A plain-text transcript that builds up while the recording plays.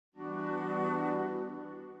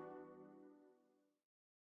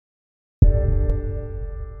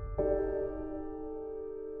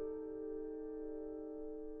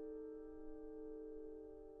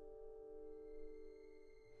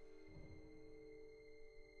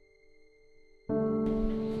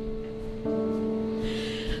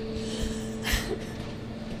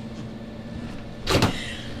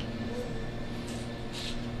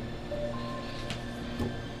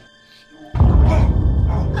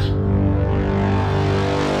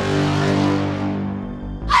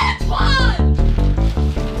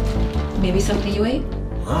You ate?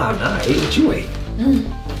 Nah, I ate what you ate.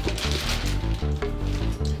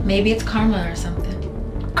 Maybe it's karma or something.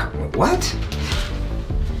 What?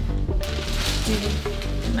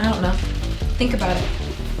 I don't know. Think about it.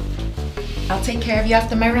 I'll take care of you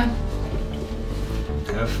after my run.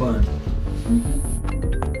 Have fun.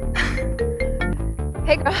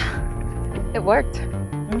 Hey, girl. It worked.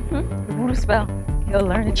 The voodoo spell. He'll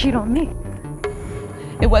learn to cheat on me.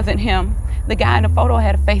 It wasn't him. The guy in the photo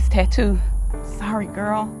had a face tattoo. Sorry,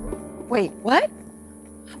 girl. Wait, what?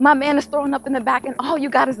 My man is throwing up in the back and all you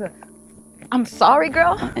got is a, I'm sorry,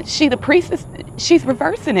 girl? She the priestess, she's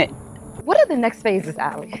reversing it. What are the next phases,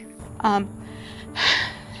 Allie?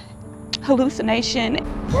 Hallucination.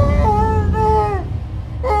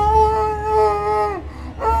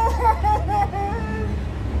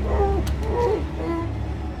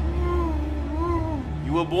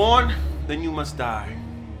 You were born, then you must die.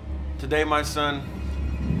 Today, my son,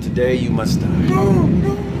 today you must die.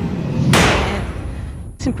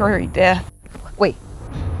 Temporary death. Wait,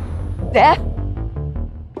 death?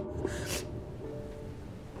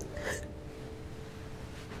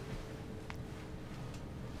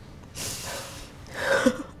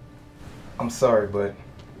 I'm sorry, but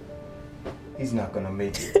he's not gonna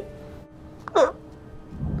make it.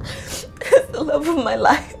 It's the love of my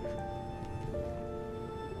life.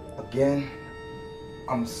 Again,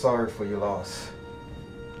 I'm sorry for your loss.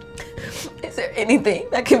 Is there anything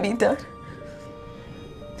that can be done?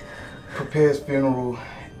 Prepare his funeral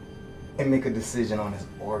and make a decision on his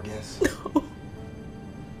organs.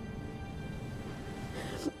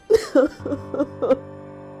 No.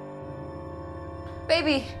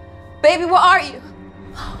 Baby, baby, where are you?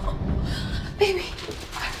 Baby.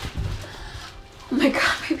 Oh my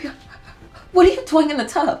God, baby. What are you doing in the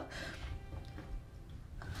tub?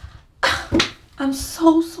 I'm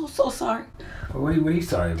so sorry. What are you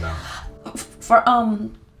sorry about?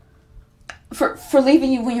 For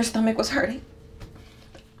leaving you when your stomach was hurting.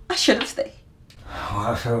 I should have stayed. Oh,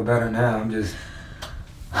 I feel better now. I'm just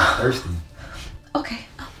thirsty. Okay,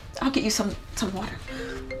 I'll get you some water.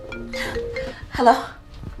 Hello?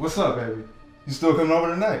 What's up, baby? You still coming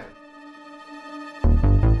over tonight?